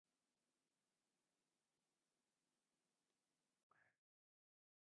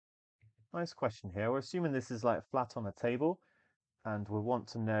Nice question here. We're assuming this is like flat on a table, and we want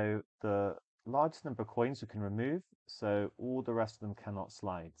to know the largest number of coins we can remove, so all the rest of them cannot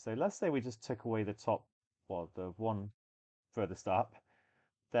slide. So let's say we just took away the top, well, the one furthest up,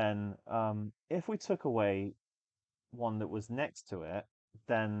 then if we took away one that was next to it,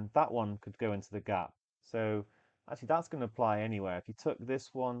 then that one could go into the gap. So actually that's going to apply anywhere. If you took this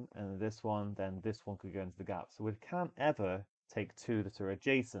one and this one, then this one could go into the gap. So we can't ever take two that are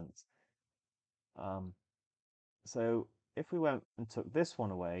adjacent. Um, so if we went and took this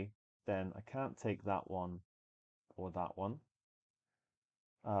one away, then I can't take that one or that one.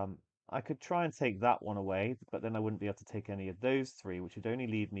 Um, I could try and take that one away, but then I wouldn't be able to take any of those three, which would only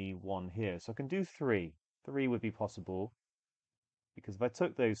leave me one here. So I can do three. Three would be possible, because if I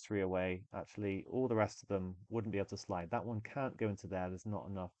took those three away, actually all the rest of them wouldn't be able to slide. That one can't go into there. There's not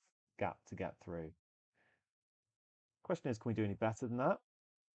enough gap to get through. Question is, can we do any better than that?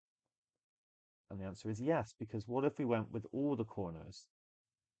 And the answer is yes, because what if we went with all the corners?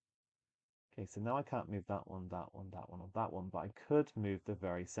 Okay, so now I can't move that one, that one, that one, or that one, but I could move the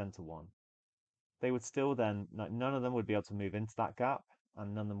very center one. They would still then, none of them would be able to move into that gap,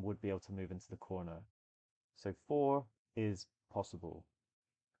 and none of them would be able to move into the corner. So 4 is possible.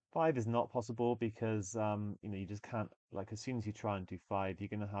 5 is not possible because you just can't, like, as soon as you try and do 5, you're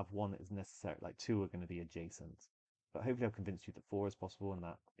going to have one that is necessary, like two are going to be adjacent. But hopefully I've convinced you that 4 is possible, and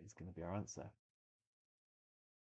that is going to be our answer.